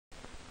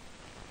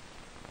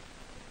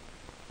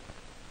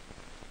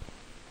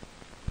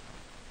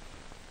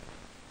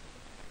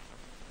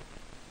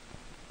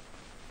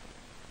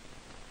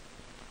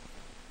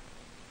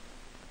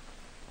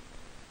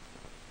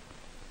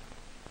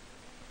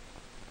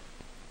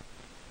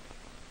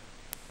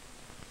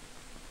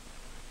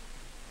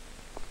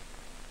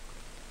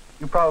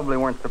You probably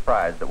weren't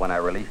surprised that when I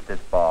released this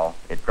ball,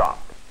 it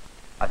dropped.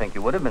 I think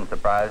you would have been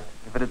surprised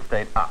if it had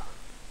stayed up.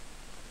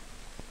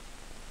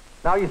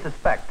 Now you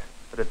suspect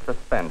that it's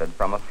suspended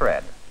from a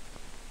thread.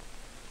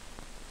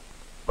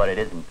 But it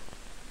isn't.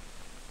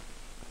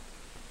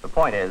 The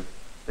point is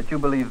that you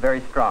believe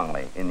very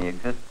strongly in the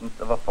existence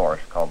of a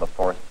force called the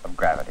force of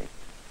gravity,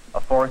 a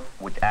force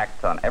which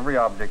acts on every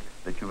object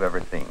that you've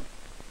ever seen.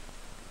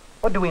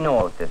 What do we know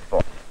about this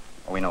force?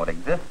 Well, we know it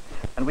exists,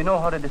 and we know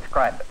how to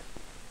describe it.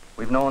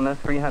 We've known this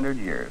 300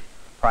 years,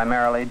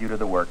 primarily due to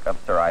the work of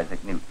Sir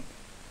Isaac Newton.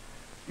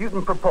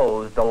 Newton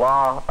proposed the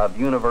law of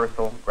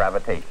universal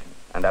gravitation,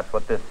 and that's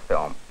what this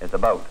film is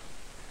about.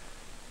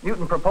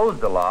 Newton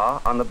proposed the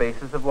law on the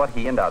basis of what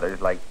he and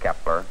others like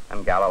Kepler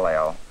and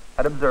Galileo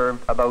had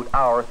observed about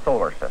our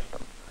solar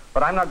system.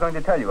 But I'm not going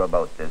to tell you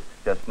about this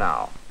just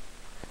now.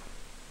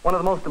 One of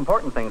the most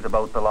important things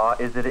about the law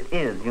is that it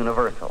is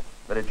universal,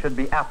 that it should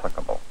be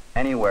applicable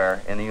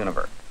anywhere in the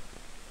universe.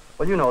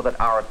 Well, you know that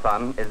our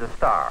sun is a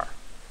star,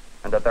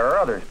 and that there are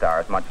other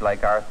stars much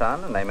like our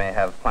sun, and they may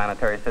have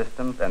planetary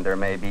systems, and there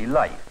may be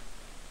life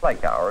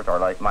like ours, or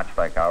much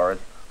like ours,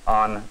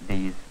 on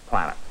these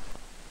planets.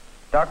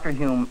 Dr.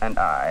 Hume and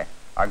I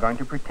are going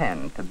to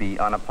pretend to be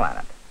on a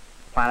planet,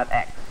 planet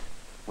X,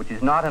 which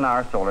is not in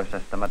our solar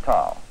system at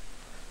all.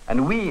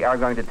 And we are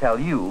going to tell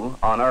you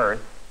on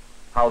Earth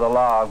how the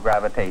law of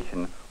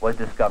gravitation was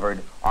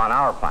discovered on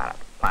our planet,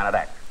 planet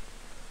X.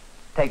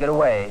 Take it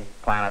away,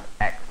 planet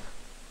X.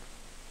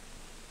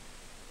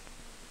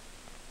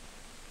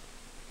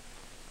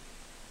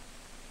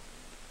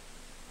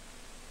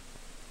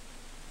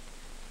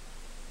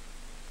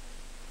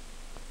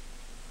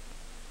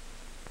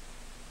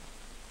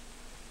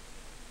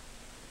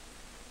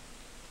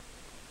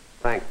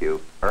 Thank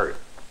you, Earth.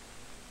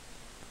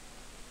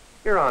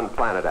 Here on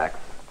planet X,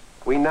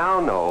 we now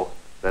know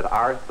that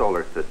our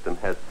solar system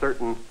has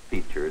certain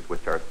features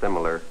which are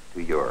similar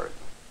to yours.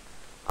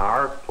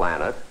 Our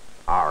planet,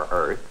 our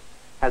Earth,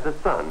 has a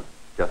sun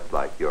just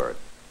like yours.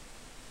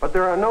 But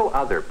there are no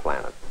other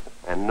planets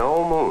and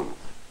no moons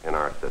in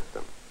our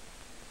system.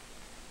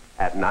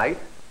 At night,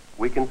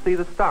 we can see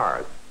the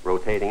stars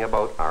rotating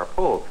about our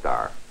pole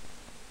star.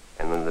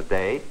 And in the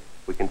day,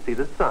 we can see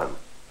the sun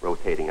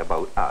rotating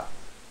about us.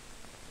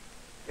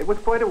 It was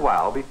quite a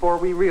while before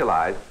we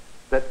realized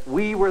that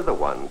we were the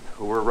ones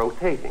who were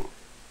rotating.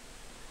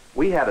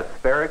 We had a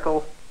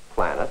spherical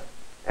planet,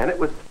 and it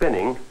was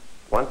spinning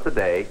once a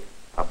day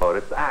about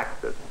its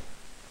axis.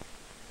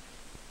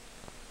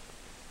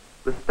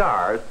 The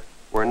stars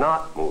were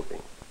not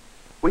moving.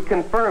 We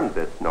confirmed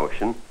this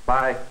notion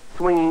by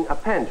swinging a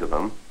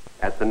pendulum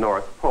at the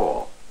North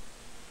Pole.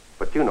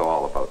 But you know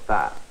all about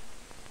that.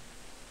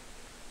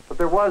 But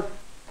there was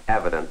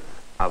evidence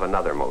of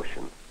another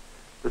motion.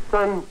 The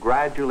sun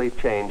gradually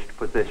changed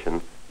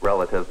position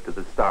relative to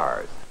the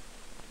stars.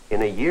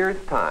 In a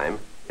year's time,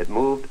 it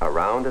moved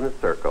around in a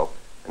circle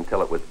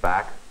until it was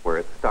back where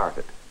it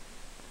started.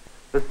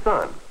 The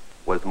sun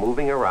was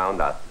moving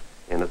around us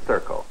in a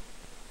circle,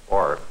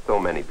 or so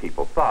many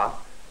people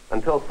thought,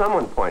 until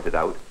someone pointed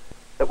out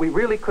that we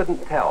really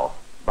couldn't tell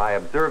by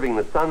observing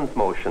the sun's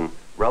motion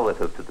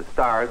relative to the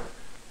stars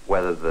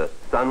whether the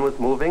sun was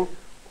moving,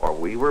 or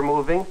we were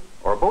moving,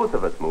 or both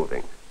of us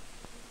moving.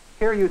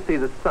 Here you see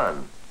the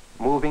sun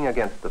moving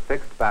against the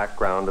fixed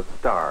background of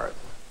stars.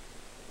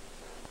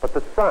 But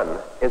the sun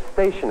is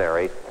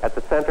stationary at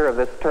the center of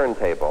this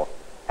turntable,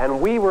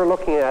 and we were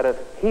looking at it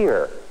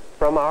here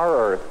from our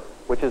Earth,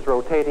 which is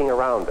rotating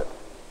around it.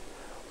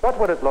 What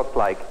would it look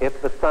like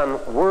if the sun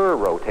were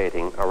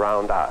rotating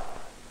around us?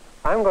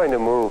 I'm going to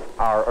move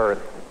our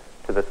Earth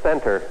to the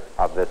center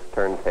of this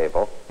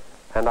turntable,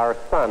 and our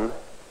sun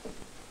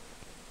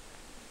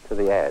to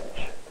the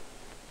edge.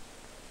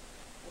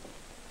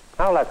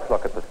 Now let's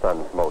look at the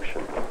sun's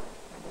motion.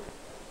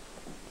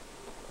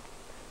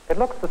 It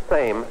looks the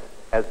same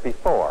as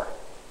before.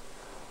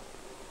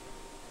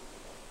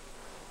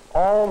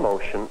 All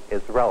motion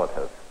is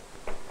relative.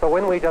 So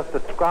when we just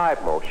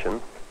describe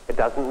motion, it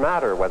doesn't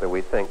matter whether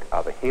we think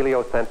of a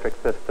heliocentric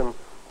system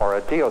or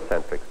a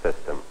geocentric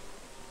system.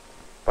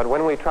 But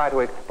when we try to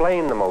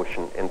explain the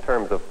motion in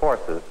terms of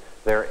forces,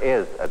 there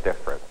is a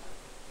difference.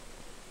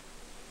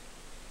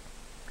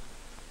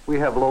 We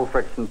have low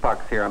friction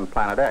pucks here on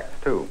planet X,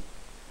 too.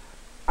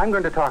 I'm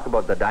going to talk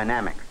about the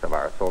dynamics of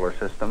our solar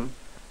system,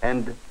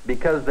 and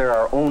because there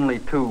are only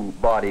two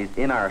bodies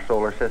in our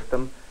solar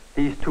system,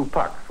 these two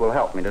pucks will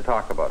help me to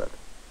talk about it.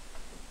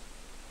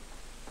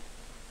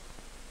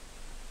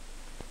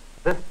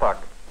 This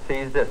puck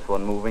sees this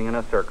one moving in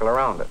a circle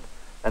around it,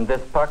 and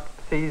this puck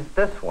sees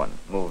this one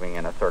moving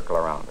in a circle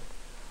around it.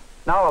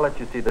 Now I'll let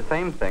you see the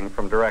same thing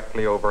from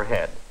directly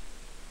overhead.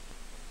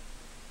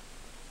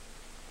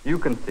 You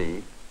can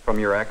see, from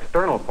your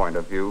external point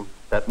of view,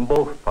 that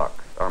both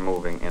pucks are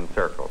moving in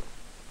circles.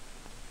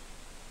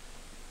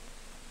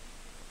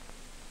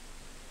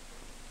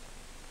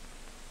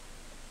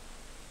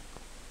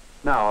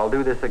 Now I'll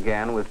do this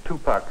again with two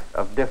pucks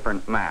of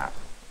different mass.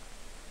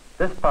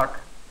 This puck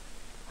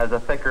has a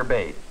thicker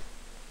base,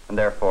 and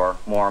therefore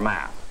more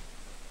mass.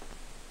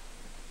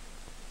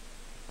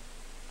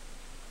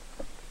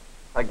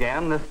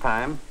 again, this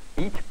time,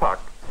 each puck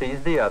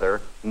sees the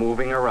other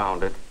moving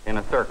around it in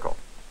a circle.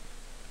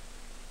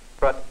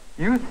 But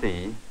you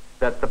see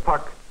that the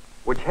puck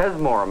which has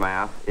more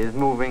mass is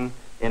moving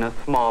in a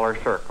smaller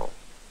circle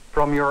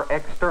from your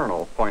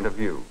external point of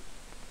view.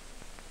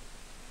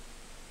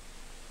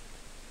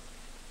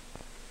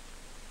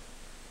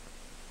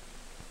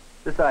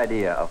 This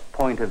idea of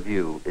point of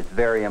view is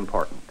very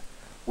important.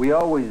 We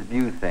always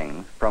view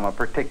things from a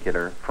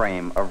particular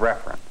frame of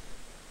reference.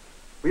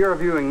 We are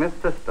viewing this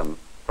system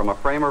from a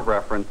frame of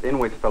reference in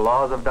which the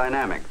laws of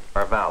dynamics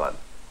are valid,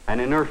 an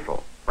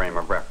inertial frame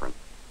of reference.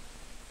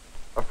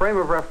 A frame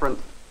of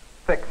reference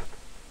fixed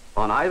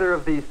on either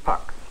of these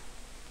pucks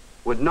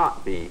would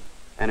not be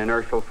an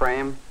inertial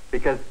frame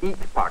because each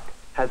puck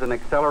has an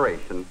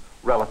acceleration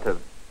relative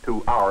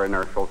to our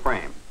inertial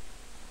frame.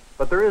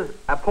 But there is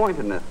a point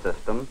in this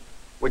system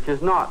which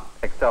is not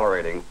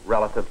accelerating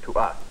relative to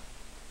us,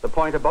 the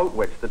point about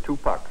which the two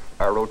pucks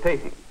are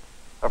rotating.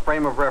 A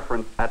frame of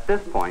reference at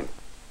this point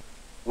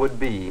would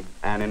be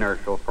an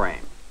inertial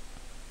frame.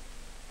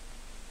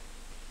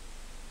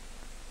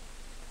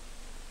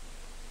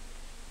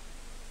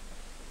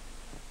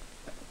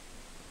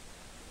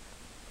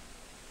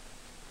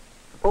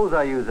 Suppose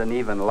I use an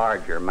even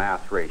larger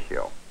mass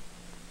ratio.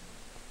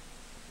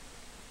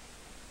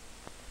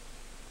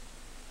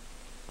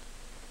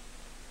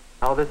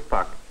 Now this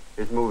puck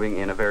is moving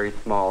in a very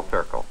small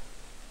circle.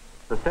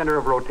 The center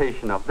of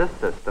rotation of this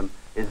system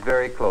is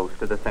very close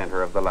to the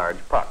center of the large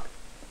puck.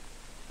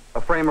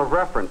 A frame of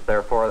reference,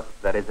 therefore,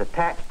 that is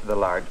attached to the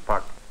large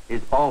puck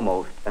is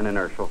almost an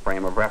inertial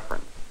frame of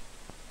reference.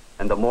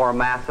 And the more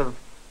massive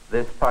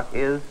this puck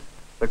is,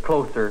 the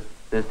closer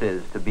this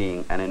is to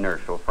being an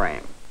inertial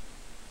frame.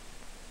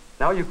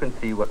 Now you can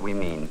see what we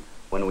mean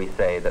when we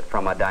say that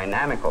from a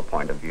dynamical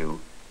point of view,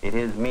 it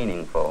is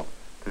meaningful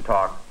to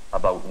talk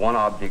about one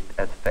object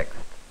as fixed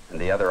and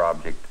the other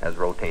object as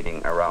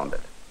rotating around it.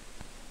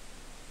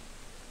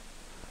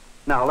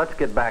 Now let's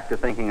get back to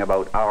thinking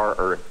about our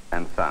Earth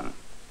and Sun.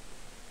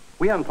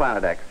 We on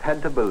Planet X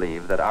had to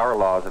believe that our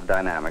laws of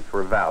dynamics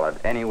were valid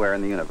anywhere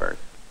in the universe.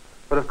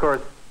 But of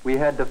course, we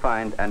had to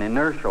find an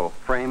inertial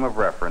frame of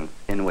reference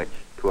in which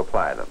to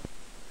apply them.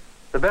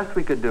 The best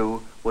we could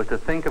do was to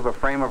think of a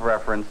frame of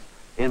reference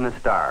in the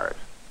stars.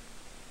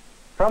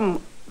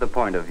 From the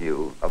point of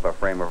view of a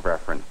frame of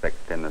reference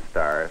fixed in the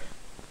stars,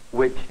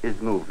 which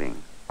is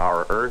moving,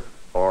 our Earth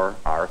or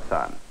our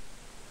Sun?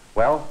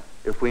 Well,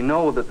 if we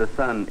know that the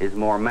Sun is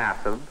more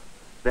massive,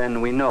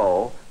 then we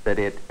know that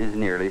it is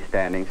nearly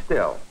standing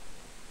still.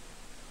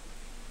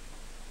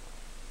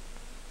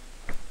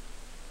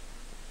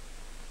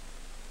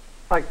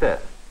 Like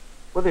this,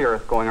 with the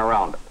Earth going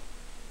around it.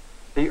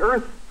 The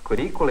Earth could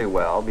equally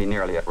well be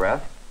nearly at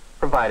rest,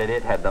 provided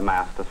it had the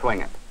mass to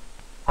swing it.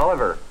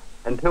 However,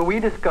 until we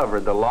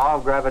discovered the law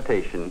of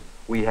gravitation,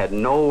 we had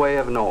no way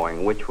of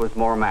knowing which was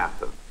more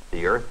massive,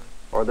 the Earth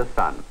or the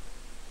Sun.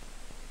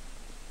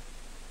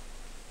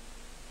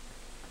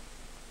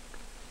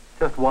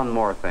 Just one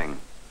more thing.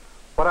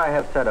 What I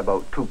have said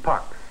about two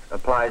pucks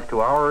applies to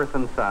our Earth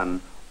and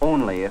Sun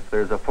only if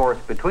there's a force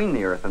between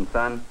the Earth and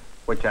Sun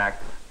which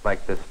acts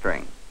like this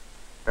string.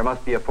 There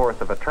must be a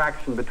force of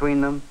attraction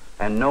between them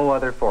and no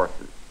other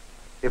forces.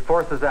 If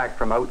forces act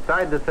from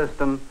outside the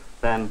system,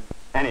 then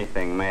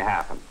anything may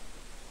happen.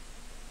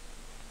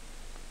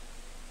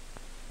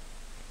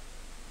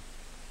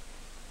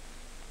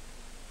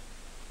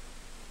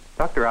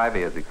 Dr.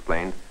 Ivey has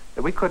explained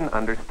that we couldn't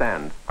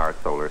understand our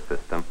solar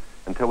system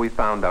until we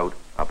found out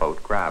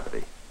about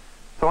gravity.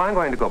 So I'm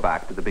going to go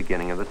back to the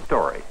beginning of the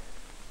story.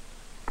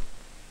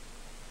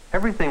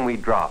 Everything we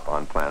drop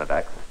on Planet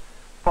X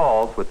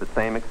falls with the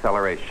same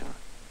acceleration.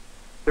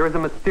 There is a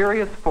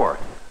mysterious force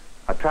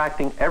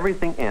attracting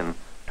everything in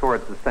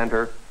towards the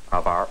center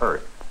of our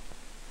Earth.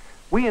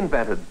 We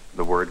invented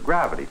the word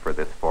gravity for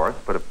this force,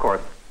 but of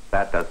course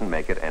that doesn't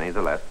make it any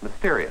the less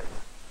mysterious.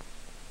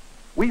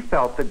 We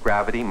felt that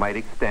gravity might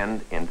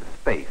extend into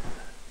space,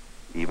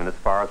 even as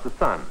far as the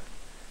Sun,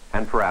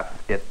 and perhaps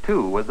it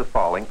too was a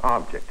falling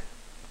object.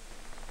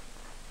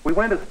 We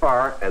went as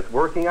far as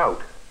working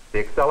out the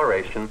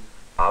acceleration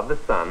of the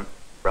Sun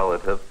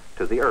relative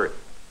to the Earth,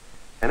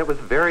 and it was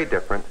very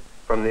different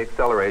from the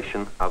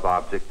acceleration of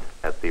objects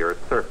at the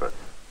Earth's surface.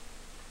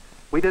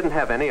 We didn't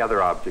have any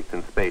other objects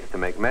in space to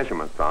make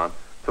measurements on,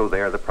 so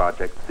there the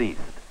project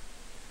ceased.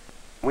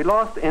 We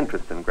lost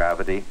interest in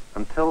gravity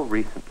until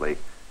recently,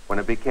 when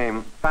it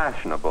became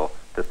fashionable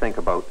to think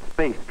about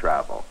space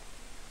travel.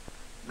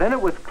 Then it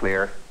was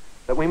clear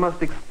that we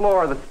must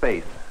explore the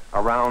space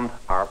around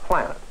our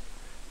planet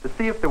to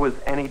see if there was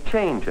any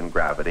change in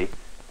gravity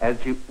as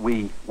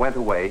we went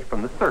away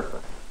from the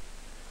surface.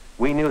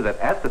 We knew that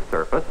at the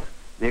surface,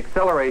 the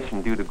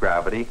acceleration due to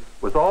gravity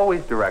was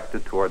always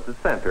directed towards the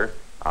center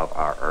of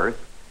our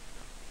Earth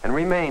and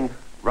remained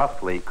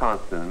roughly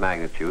constant in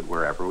magnitude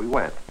wherever we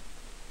went.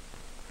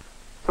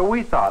 So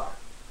we thought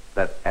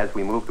that as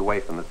we moved away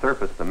from the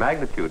surface, the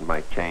magnitude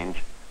might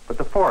change, but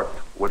the force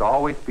would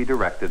always be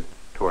directed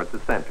towards the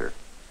center.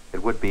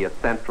 It would be a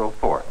central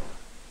force.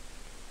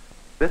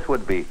 This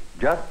would be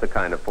just the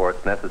kind of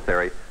force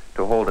necessary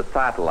to hold a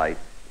satellite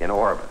in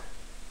orbit.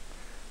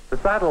 The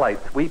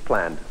satellites we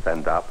plan to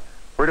send up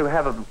were to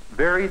have a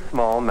very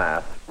small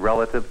mass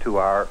relative to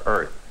our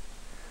Earth.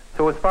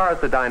 So as far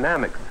as the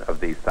dynamics of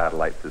these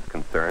satellites is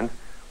concerned,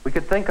 we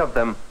could think of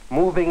them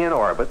moving in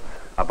orbits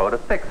about a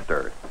fixed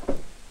Earth.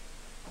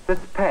 This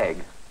peg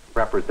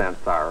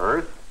represents our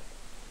Earth,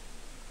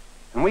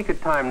 and we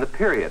could time the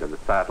period of the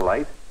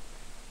satellite,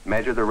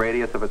 measure the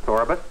radius of its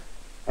orbit,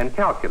 and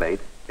calculate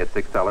its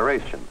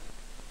acceleration.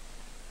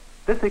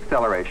 This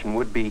acceleration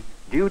would be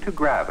due to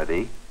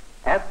gravity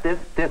at this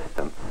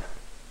distance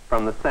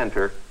from the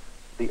center,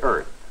 the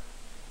Earth.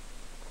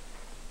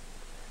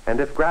 And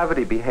if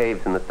gravity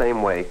behaves in the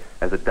same way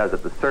as it does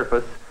at the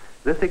surface,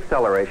 this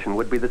acceleration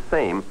would be the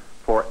same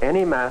for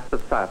any mass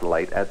of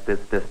satellite at this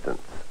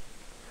distance.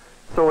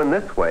 So in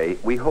this way,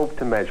 we hope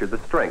to measure the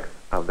strength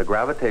of the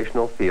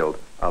gravitational field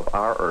of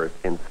our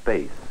Earth in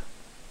space.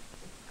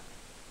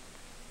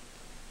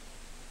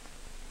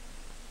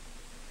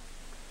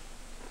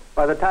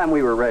 By the time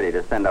we were ready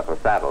to send up a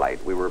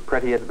satellite, we were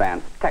pretty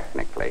advanced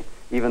technically,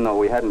 even though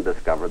we hadn't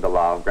discovered the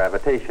law of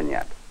gravitation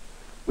yet.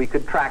 We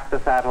could track the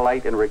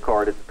satellite and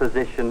record its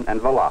position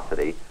and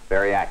velocity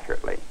very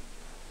accurately.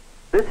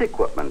 This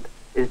equipment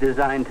is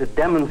designed to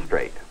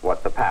demonstrate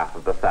what the path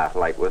of the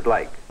satellite was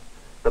like.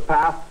 The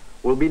path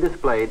will be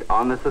displayed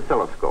on this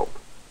oscilloscope.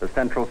 The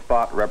central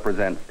spot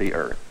represents the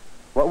Earth.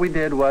 What we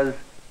did was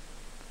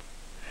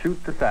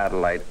shoot the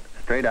satellite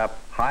straight up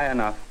high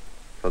enough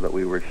so that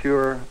we were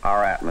sure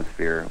our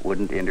atmosphere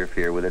wouldn't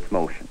interfere with its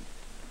motion.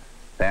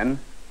 Then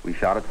we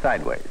shot it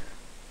sideways.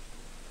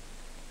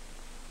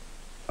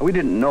 We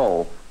didn't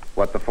know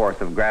what the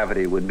force of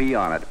gravity would be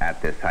on it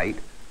at this height.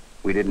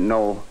 We didn't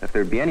know if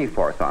there'd be any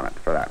force on it,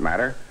 for that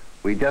matter.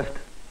 We just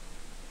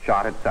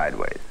shot it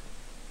sideways.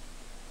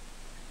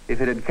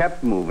 If it had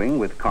kept moving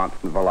with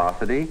constant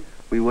velocity,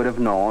 we would have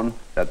known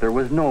that there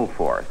was no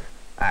force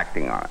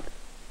acting on it.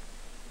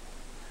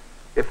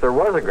 If there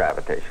was a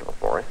gravitational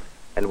force,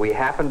 and we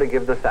happened to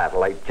give the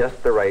satellite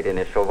just the right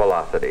initial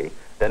velocity,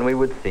 then we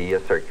would see a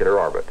circular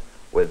orbit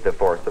with the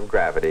force of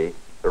gravity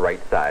the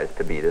right size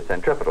to be the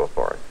centripetal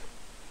force.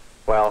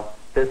 Well,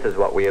 this is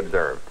what we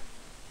observed.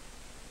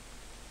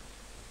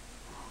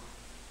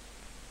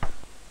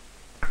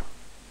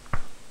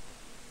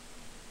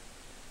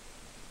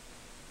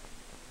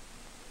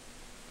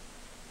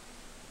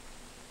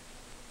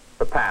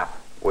 The path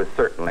was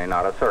certainly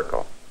not a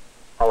circle.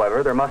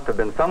 However, there must have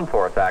been some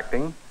force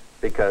acting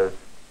because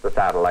the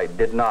satellite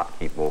did not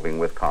keep moving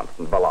with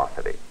constant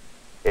velocity.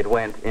 It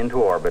went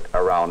into orbit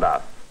around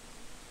us.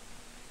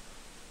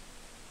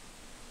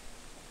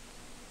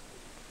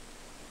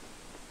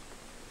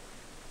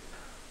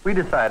 We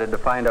decided to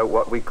find out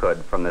what we could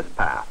from this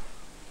path.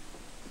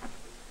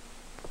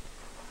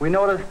 We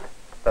noticed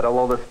that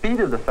although the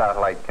speed of the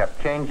satellite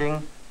kept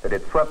changing, that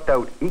it swept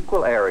out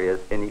equal areas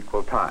in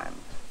equal times.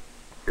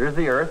 Here's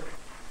the Earth.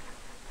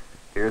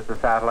 Here's the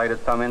satellite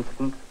at some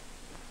instant,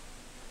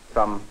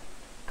 some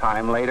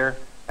time later,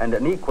 and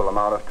an equal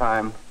amount of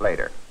time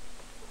later.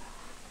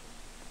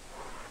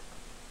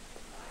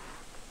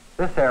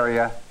 This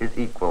area is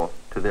equal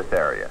to this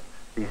area.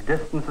 These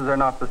distances are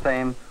not the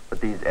same,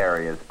 but these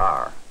areas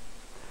are.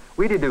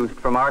 We deduced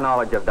from our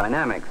knowledge of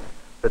dynamics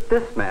that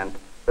this meant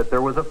that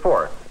there was a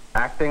force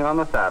acting on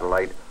the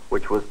satellite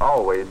which was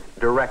always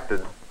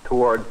directed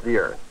towards the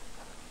Earth,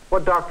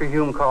 what Dr.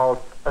 Hume calls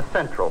a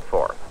central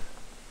force.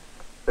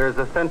 There's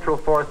a central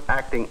force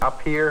acting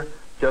up here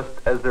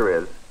just as there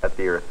is at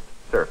the Earth's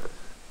surface.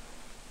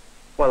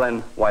 Well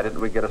then, why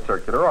didn't we get a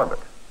circular orbit?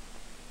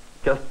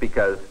 Just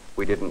because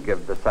we didn't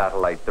give the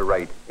satellite the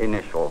right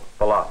initial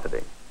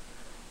velocity.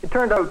 It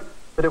turned out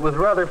that it was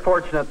rather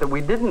fortunate that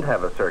we didn't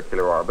have a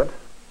circular orbit,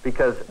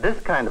 because this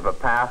kind of a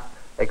path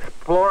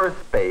explores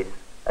space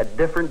at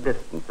different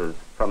distances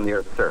from the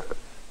Earth's surface.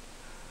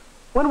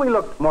 When we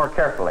looked more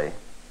carefully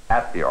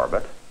at the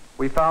orbit,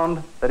 we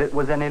found that it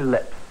was an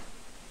ellipse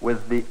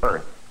with the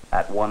Earth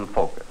at one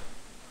focus.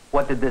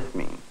 What did this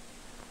mean?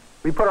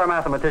 We put our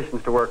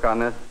mathematicians to work on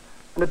this,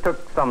 and it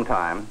took some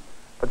time,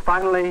 but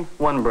finally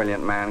one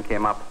brilliant man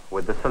came up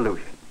with the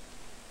solution.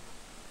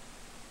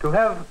 To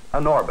have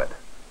an orbit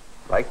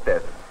like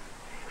this,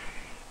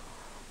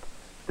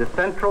 the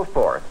central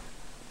force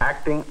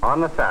acting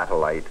on the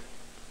satellite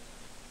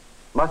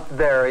must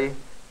vary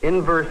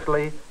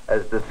inversely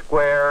as the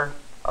square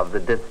of the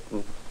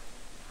distance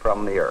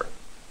from the Earth,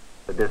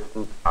 the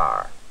distance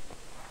r.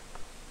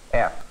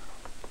 F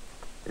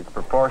is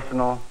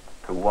proportional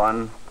to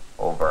 1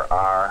 over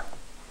r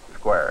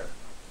squared.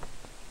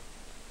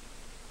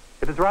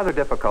 It is rather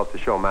difficult to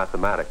show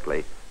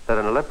mathematically that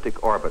an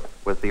elliptic orbit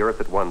with the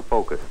Earth at one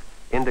focus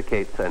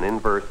indicates an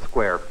inverse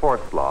square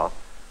force law,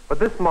 but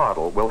this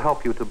model will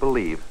help you to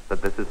believe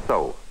that this is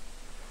so.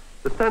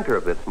 The center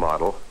of this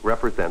model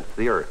represents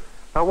the Earth.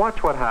 Now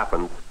watch what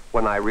happens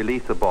when I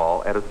release a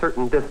ball at a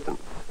certain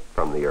distance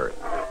from the Earth.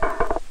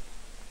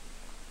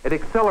 It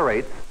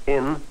accelerates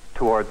in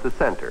towards the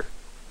center.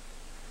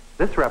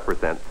 This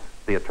represents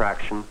the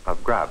attraction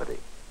of gravity.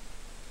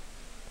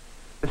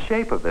 The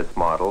shape of this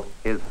model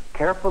is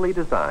carefully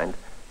designed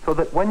so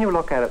that when you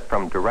look at it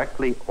from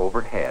directly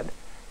overhead,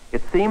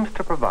 it seems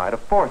to provide a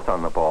force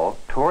on the ball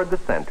toward the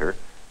center,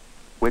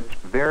 which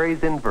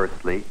varies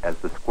inversely as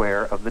the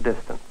square of the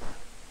distance.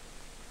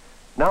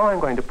 Now I'm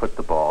going to put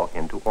the ball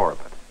into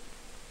orbit.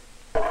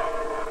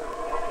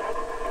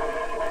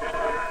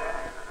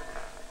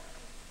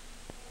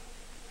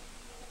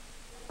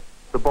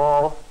 The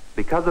ball,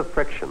 because of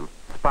friction,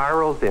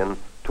 spirals in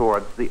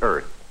towards the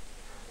Earth.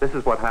 This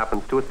is what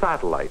happens to a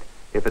satellite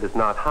if it is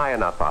not high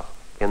enough up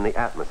in the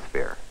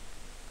atmosphere.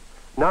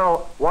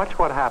 Now, watch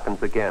what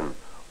happens again,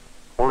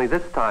 only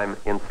this time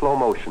in slow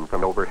motion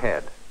from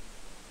overhead.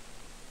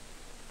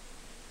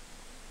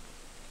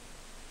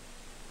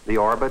 The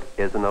orbit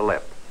is an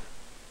ellipse.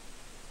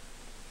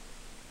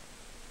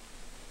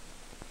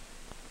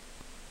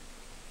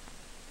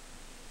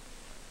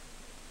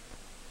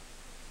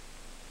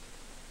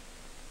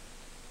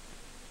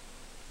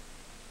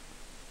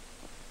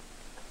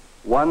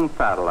 One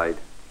satellite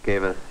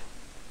gave us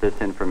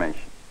this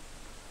information.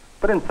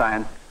 But in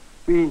science,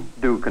 we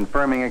do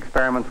confirming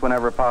experiments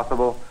whenever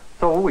possible,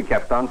 so we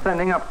kept on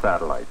sending up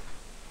satellites.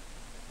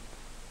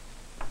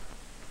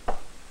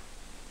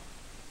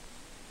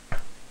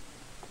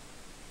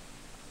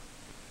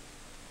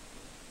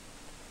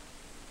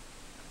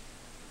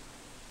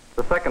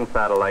 The second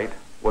satellite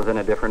was in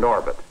a different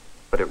orbit,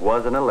 but it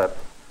was an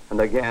ellipse,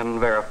 and again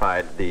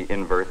verified the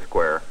inverse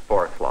square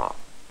force law.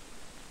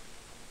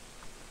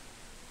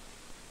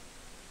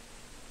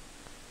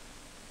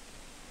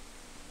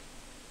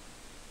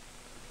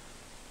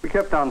 We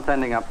kept on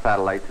sending up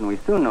satellites, and we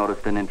soon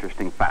noticed an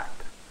interesting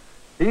fact.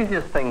 The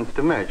easiest things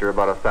to measure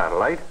about a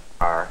satellite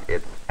are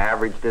its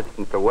average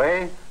distance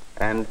away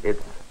and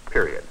its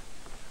period.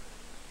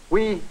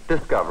 We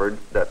discovered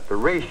that the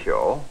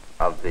ratio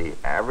of the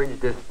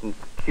average distance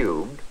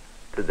cubed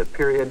to the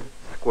period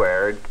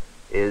squared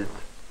is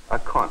a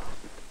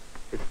constant.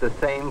 It's the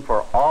same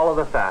for all of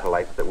the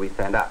satellites that we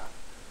send up.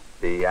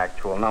 The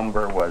actual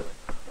number was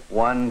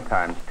 1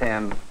 times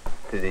 10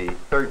 to the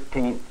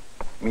 13th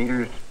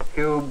meters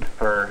cubed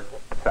per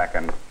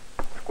second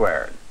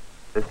squared.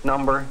 This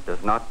number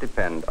does not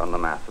depend on the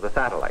mass of the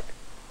satellite.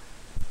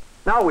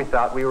 Now we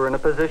thought we were in a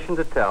position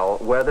to tell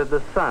whether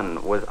the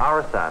sun was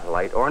our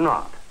satellite or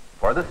not.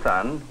 For the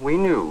sun, we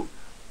knew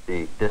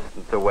the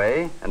distance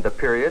away and the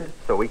period,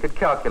 so we could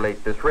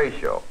calculate this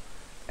ratio.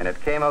 And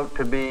it came out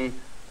to be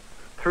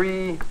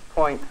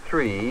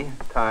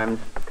 3.3 times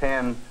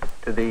 10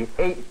 to the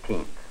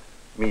 18th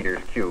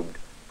meters cubed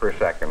per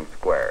second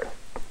squared.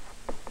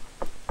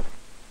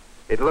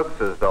 It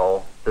looks as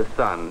though the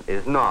sun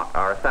is not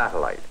our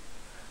satellite.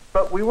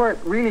 But we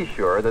weren't really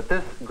sure that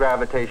this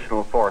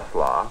gravitational force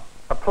law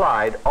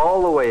applied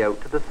all the way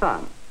out to the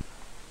sun.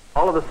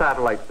 All of the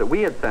satellites that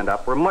we had sent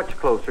up were much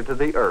closer to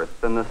the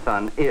Earth than the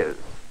sun is.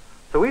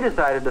 So we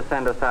decided to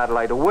send a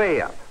satellite way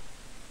up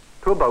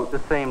to about the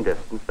same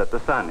distance that the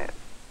sun is.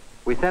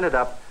 We sent it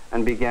up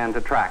and began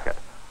to track it.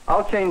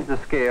 I'll change the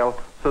scale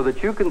so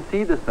that you can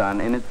see the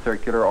sun in its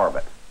circular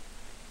orbit.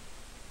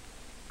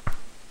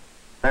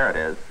 There it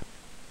is.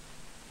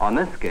 On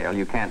this scale,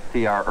 you can't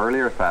see our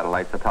earlier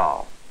satellites at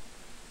all.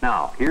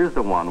 Now, here's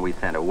the one we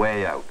sent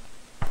away out.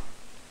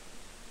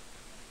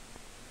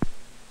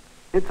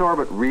 Its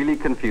orbit really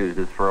confused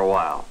us for a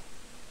while.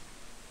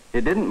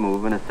 It didn't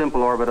move in a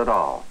simple orbit at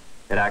all.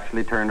 It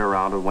actually turned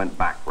around and went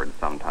backwards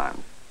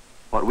sometimes,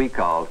 what we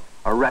called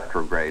a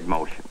retrograde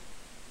motion.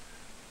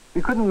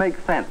 We couldn't make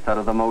sense out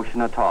of the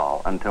motion at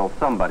all until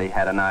somebody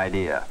had an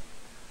idea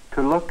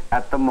to look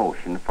at the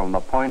motion from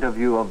the point of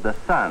view of the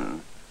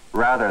sun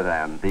rather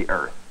than the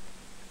Earth.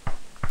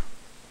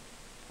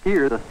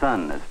 Here the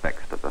sun is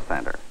fixed at the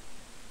center.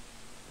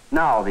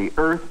 Now the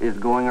Earth is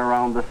going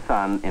around the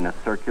sun in a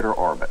circular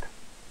orbit.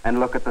 And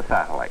look at the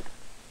satellite.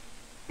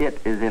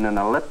 It is in an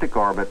elliptic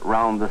orbit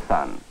round the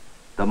sun.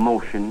 The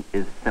motion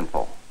is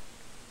simple.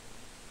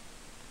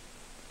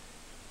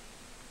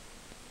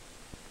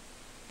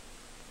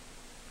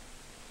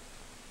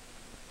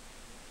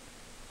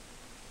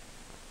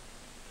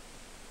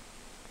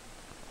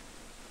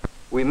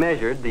 We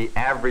measured the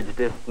average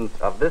distance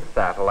of this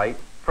satellite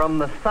from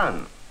the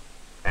sun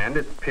and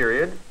its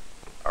period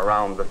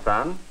around the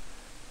sun,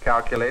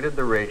 calculated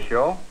the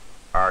ratio,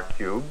 r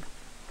cubed,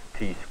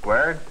 t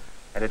squared,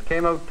 and it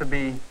came out to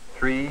be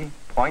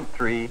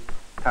 3.3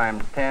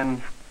 times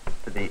 10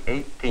 to the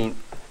 18th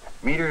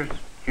meters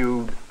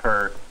cubed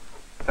per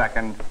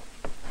second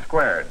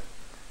squared.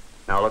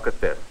 Now look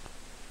at this.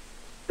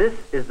 This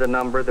is the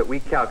number that we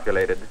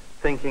calculated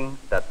thinking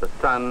that the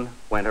sun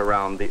went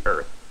around the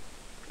Earth.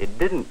 It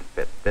didn't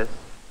fit this,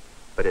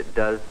 but it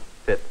does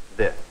fit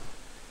this.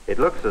 It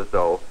looks as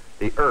though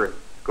the Earth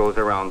goes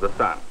around the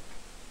sun.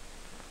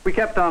 We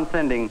kept on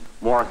sending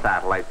more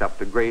satellites up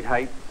to great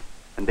heights,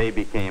 and they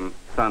became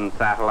sun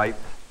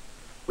satellites.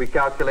 We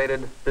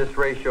calculated this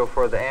ratio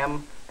for the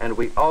M, and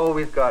we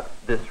always got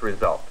this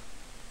result.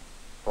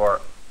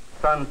 For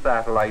sun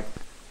satellites,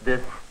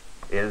 this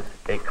is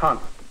a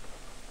constant.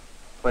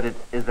 But it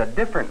is a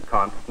different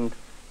constant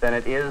than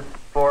it is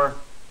for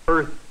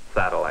Earth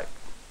satellites.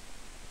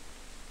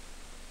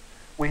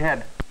 we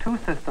had two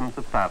systems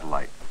of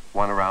satellites,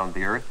 one around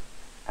the Earth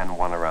and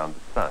one around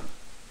the Sun.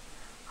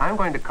 I'm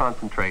going to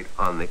concentrate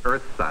on the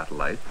Earth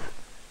satellites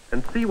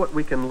and see what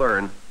we can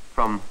learn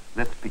from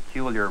this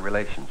peculiar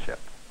relationship.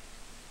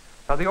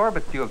 Now, the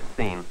orbits you have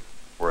seen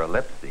were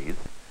ellipses,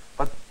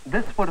 but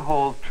this would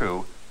hold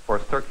true for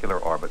circular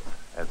orbits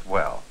as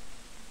well.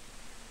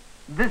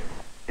 This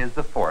is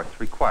the force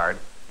required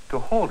to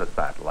hold a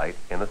satellite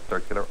in a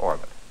circular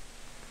orbit,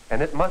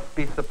 and it must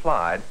be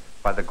supplied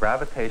by the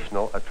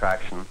gravitational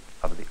attraction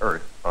of the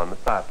Earth on the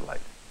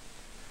satellite.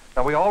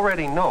 Now, we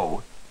already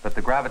know that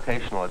the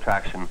gravitational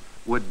attraction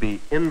would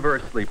be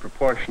inversely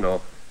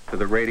proportional to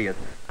the radius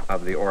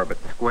of the orbit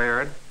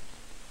squared,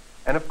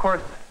 and of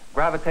course,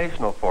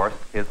 gravitational force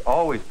is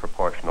always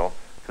proportional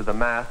to the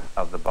mass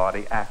of the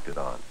body acted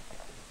on.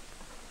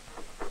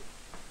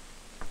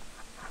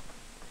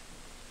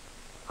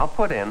 I'll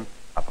put in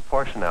a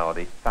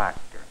proportionality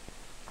factor.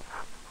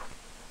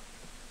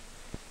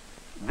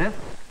 This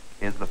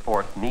is the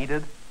force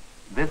needed.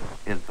 This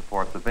is the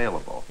force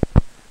available.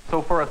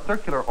 So for a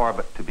circular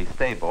orbit to be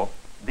stable,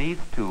 these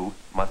two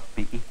must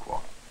be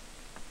equal.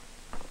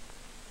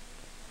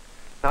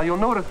 Now you'll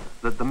notice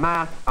that the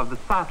mass of the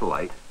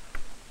satellite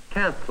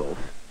cancels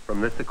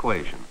from this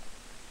equation.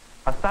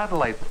 A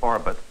satellite's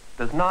orbit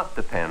does not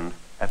depend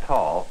at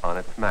all on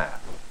its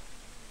mass.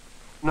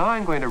 Now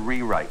I'm going to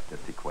rewrite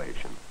this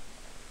equation.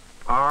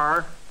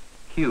 R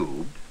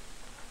cubed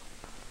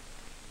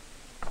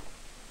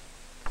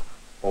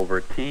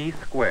over t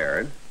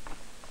squared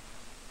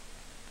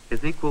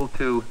is equal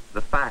to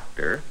the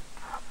factor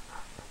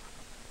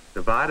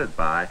divided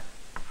by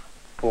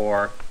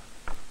 4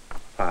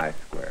 pi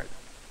squared.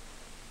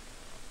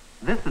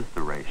 This is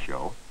the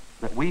ratio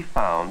that we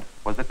found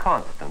was a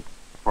constant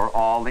for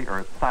all the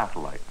Earth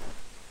satellites.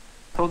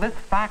 So this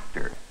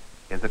factor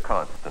is a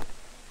constant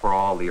for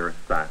all the Earth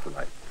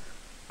satellites.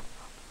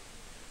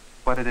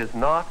 But it is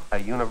not a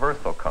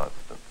universal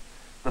constant.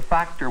 The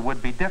factor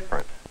would be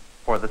different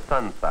for the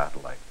Sun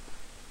satellites.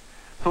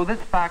 So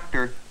this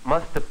factor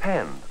must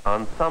depend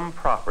on some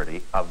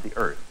property of the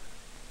Earth.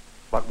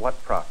 But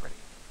what property?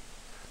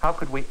 How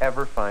could we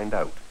ever find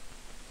out?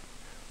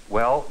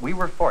 Well, we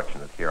were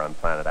fortunate here on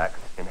Planet X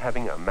in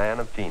having a man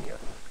of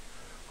genius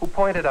who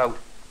pointed out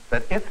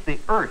that if the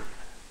Earth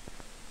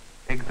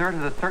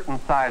exerted a certain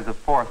size of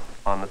force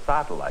on the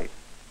satellite,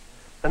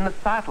 then the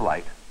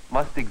satellite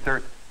must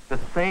exert the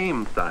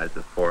same size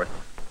of force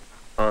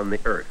on the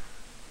Earth.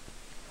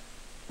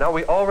 Now,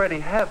 we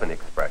already have an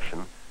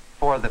expression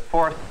for the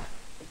force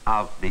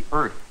of the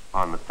Earth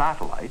on the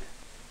satellite.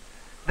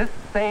 This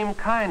same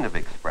kind of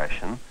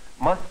expression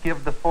must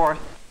give the force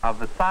of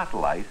the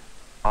satellite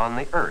on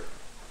the Earth.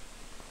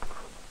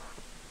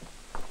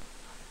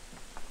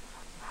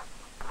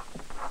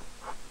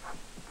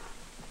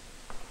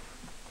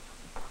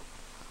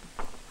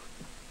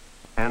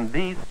 And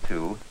these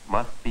two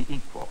must be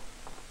equal.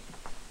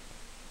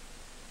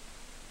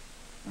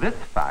 This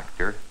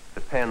factor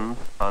depends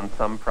on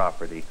some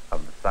property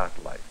of the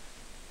satellite.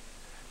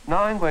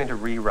 Now I'm going to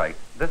rewrite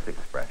this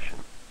expression.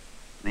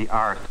 The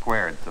r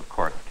squareds, of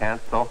course,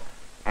 cancel,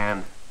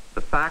 and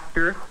the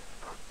factor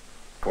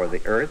for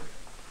the Earth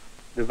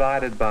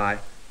divided by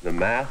the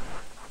mass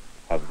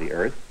of the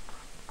Earth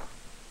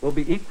will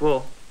be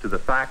equal to the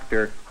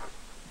factor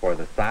for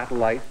the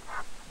satellite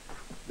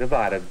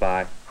divided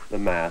by the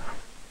mass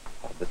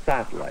of the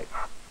satellite.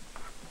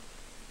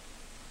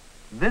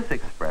 This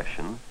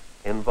expression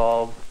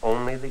involves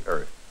only the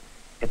Earth.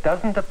 It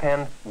doesn't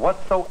depend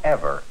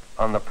whatsoever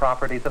on the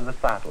properties of the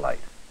satellite.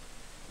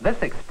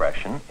 This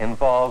expression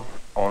involves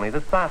only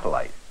the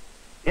satellite.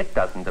 It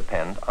doesn't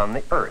depend on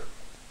the Earth.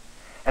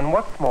 And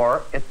what's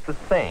more, it's the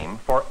same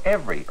for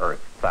every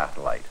Earth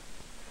satellite.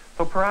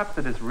 So perhaps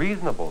it is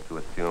reasonable to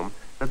assume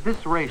that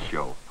this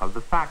ratio of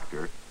the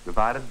factor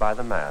divided by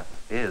the mass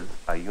is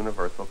a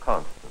universal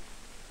constant.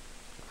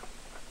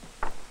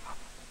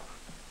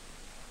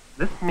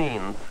 This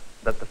means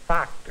that the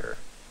factor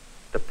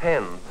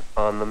depends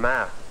on the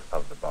mass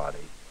of the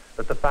body,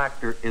 that the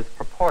factor is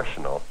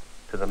proportional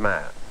to the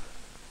mass.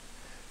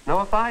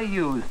 Now, if I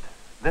used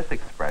this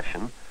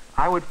expression,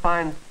 I would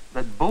find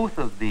that both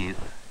of these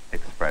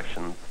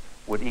expressions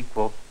would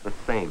equal the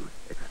same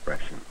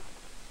expression.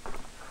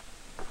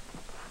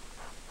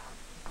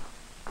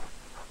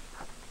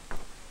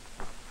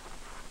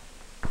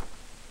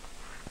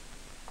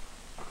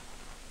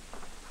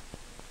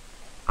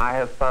 I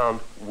have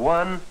found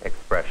one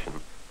expression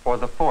for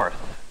the force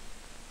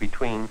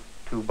between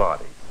two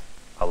bodies,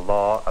 a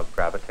law of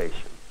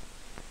gravitation.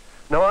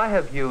 Now, I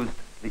have used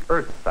the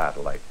Earth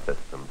satellite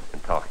systems in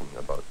talking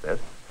about this.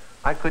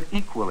 I could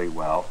equally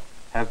well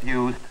have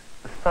used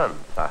the Sun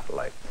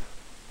satellites.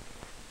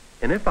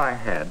 And if I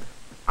had,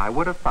 I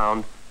would have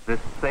found this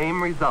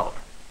same result,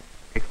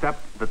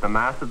 except that the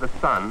mass of the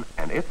Sun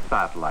and its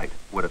satellite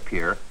would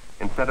appear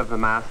instead of the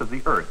mass of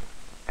the Earth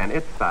and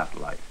its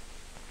satellite.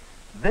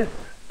 This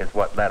is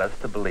what led us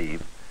to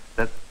believe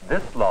that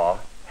this law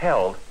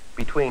held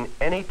between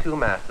any two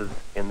masses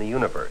in the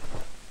universe,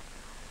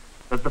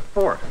 that the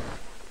force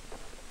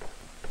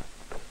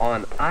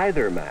on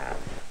either mass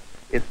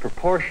is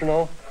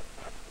proportional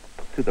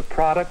to the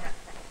product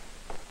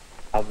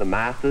of the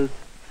masses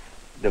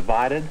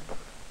divided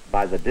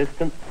by the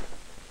distance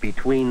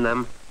between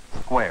them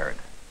squared.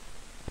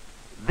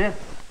 This,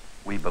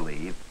 we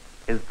believe,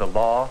 is the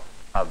law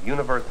of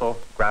universal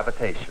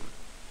gravitation,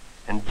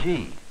 and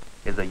G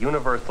is a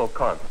universal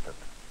constant.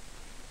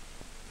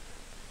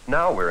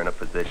 Now we're in a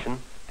position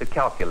to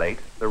calculate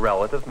the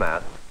relative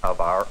mass of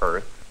our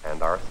Earth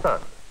and our Sun.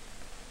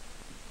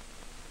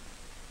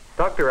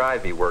 Dr.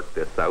 Ivey worked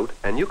this out,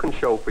 and you can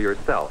show for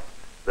yourself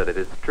that it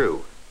is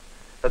true,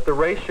 that the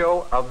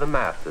ratio of the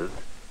masses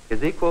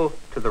is equal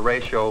to the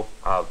ratio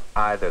of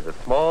either the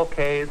small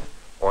k's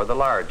or the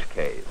large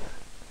k's.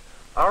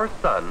 Our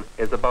Sun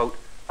is about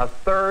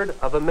 1/3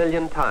 of a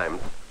million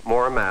times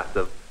more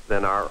massive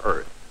than our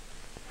Earth.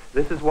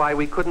 This is why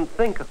we couldn't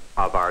think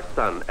of our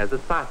Sun as a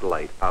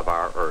satellite of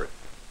our Earth.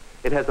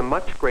 It has a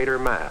much greater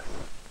mass.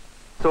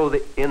 So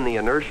that in the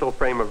inertial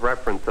frame of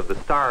reference of the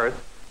stars,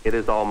 it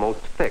is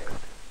almost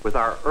fixed, with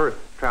our Earth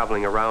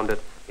traveling around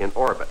it in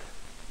orbit.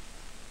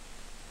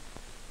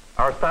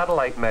 Our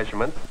satellite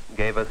measurements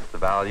gave us the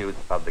values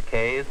of the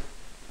k's.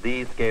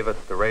 These gave us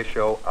the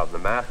ratio of the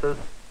masses.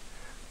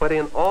 But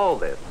in all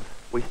this,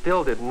 we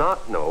still did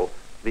not know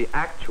the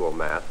actual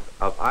mass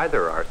of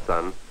either our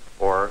Sun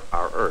or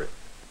our Earth.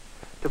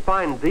 To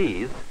find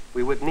these,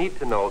 we would need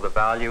to know the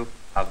value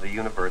of the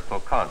universal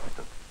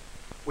constant.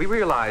 We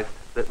realized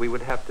that we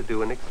would have to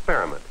do an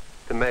experiment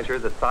to measure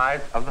the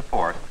size of the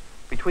force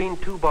between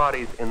two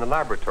bodies in the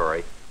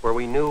laboratory where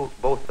we knew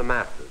both the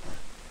masses.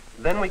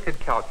 Then we could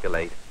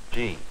calculate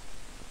G.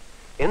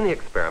 In the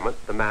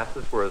experiment, the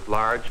masses were as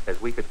large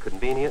as we could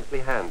conveniently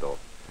handle,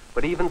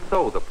 but even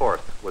so, the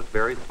force was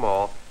very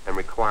small and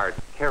required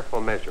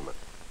careful measurement.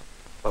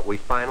 But we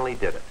finally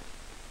did it,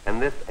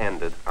 and this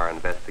ended our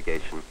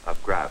investigation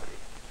of gravity.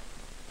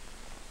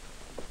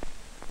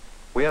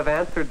 We have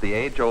answered the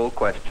age-old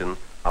question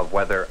of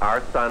whether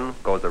our Sun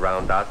goes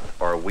around us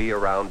or we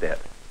around it,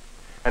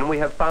 and we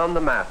have found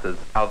the masses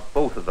of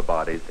both of the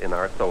bodies in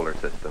our solar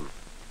system.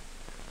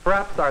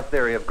 Perhaps our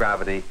theory of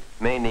gravity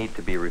may need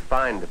to be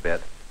refined a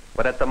bit,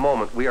 but at the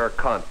moment we are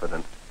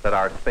confident that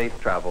our space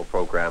travel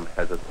program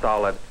has a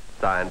solid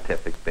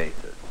scientific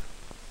basis.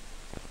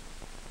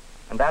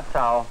 And that's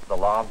how the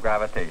law of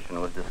gravitation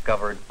was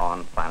discovered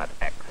on planet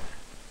X.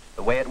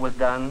 The way it was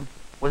done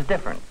was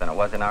different than it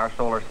was in our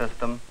solar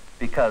system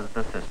because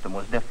the system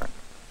was different.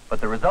 But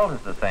the result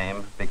is the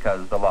same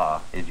because the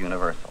law is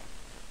universal.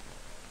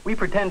 We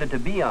pretended to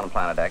be on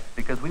planet X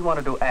because we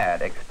wanted to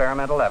add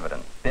experimental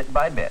evidence, bit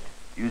by bit,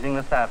 using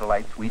the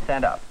satellites we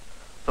sent up,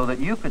 so that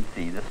you could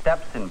see the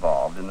steps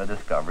involved in the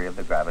discovery of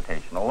the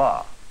gravitational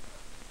law.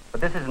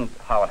 But this isn't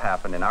how it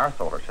happened in our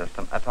solar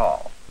system at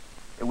all.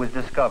 It was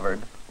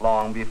discovered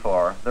long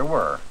before there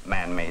were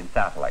man-made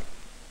satellites.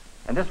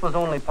 And this was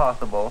only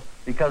possible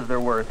because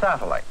there were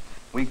satellites.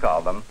 We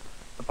call them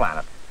the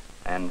planets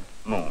and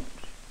moons.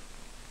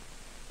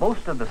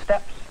 Most of the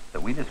steps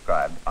that we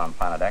described on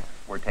planet X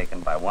were taken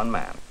by one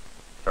man,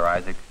 Sir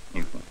Isaac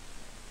Newton.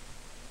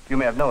 You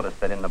may have noticed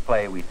that in the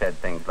play we said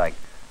things like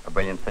a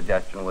brilliant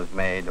suggestion was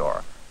made,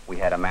 or we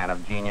had a man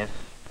of genius,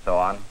 so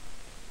on.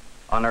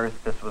 On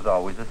Earth, this was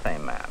always the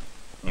same man,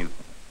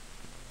 Newton.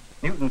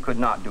 Newton could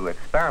not do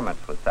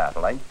experiments with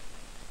satellites.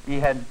 He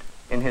had,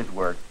 in his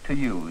work, to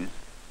use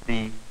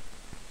the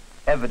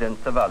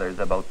evidence of others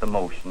about the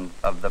motions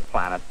of the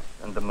planets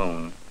and the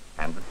moon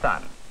and the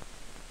sun.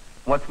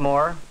 What's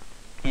more,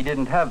 he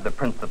didn't have the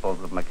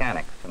principles of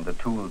mechanics and the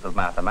tools of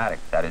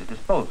mathematics at his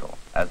disposal,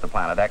 as the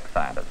Planet X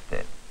scientists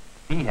did.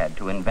 He had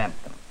to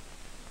invent them.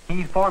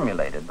 He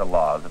formulated the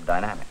laws of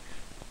dynamics.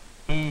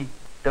 He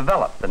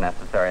developed the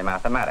necessary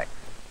mathematics.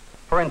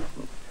 For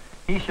instance,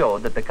 he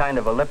showed that the kind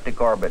of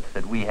elliptic orbits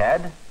that we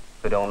had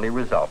could only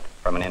result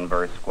from an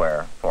inverse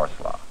square force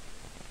law.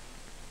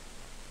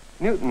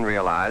 Newton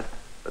realized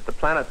that the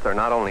planets are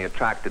not only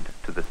attracted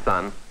to the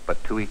sun,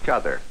 but to each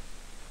other,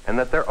 and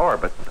that their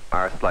orbits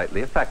are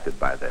slightly affected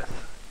by this.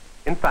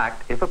 In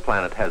fact, if a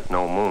planet has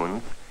no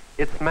moons,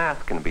 its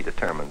mass can be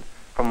determined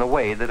from the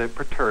way that it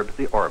perturbs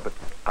the orbits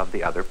of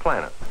the other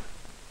planets.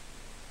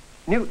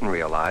 Newton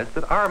realized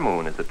that our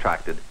moon is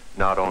attracted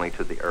not only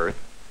to the Earth,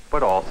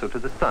 but also to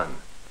the sun,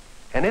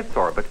 and its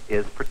orbit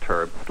is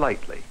perturbed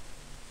slightly.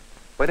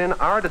 But in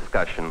our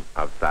discussion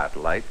of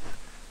satellites,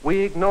 we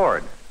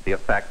ignored the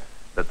effect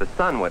that the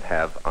sun would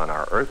have on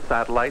our Earth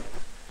satellites,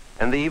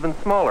 and the even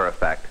smaller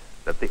effect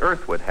that the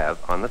Earth would have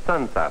on the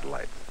sun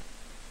satellites.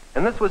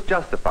 And this was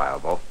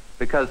justifiable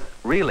because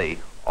really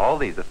all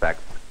these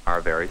effects are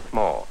very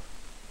small.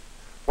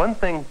 One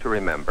thing to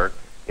remember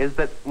is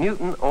that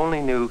Newton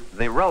only knew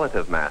the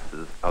relative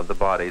masses of the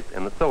bodies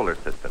in the solar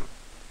system.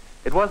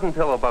 It wasn't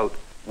until about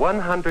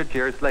 100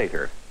 years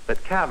later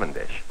that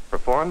Cavendish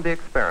performed the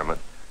experiment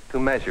to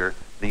measure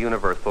the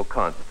universal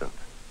constant.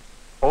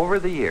 Over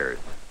the years,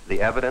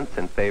 the evidence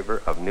in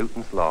favor of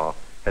Newton's law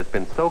has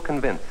been so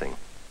convincing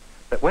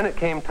that when it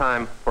came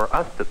time for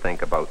us to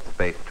think about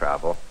space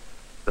travel,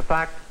 the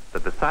fact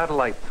that the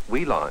satellites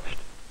we launched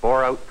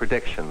bore out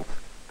predictions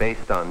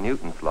based on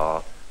Newton's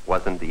law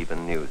wasn't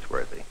even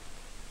newsworthy.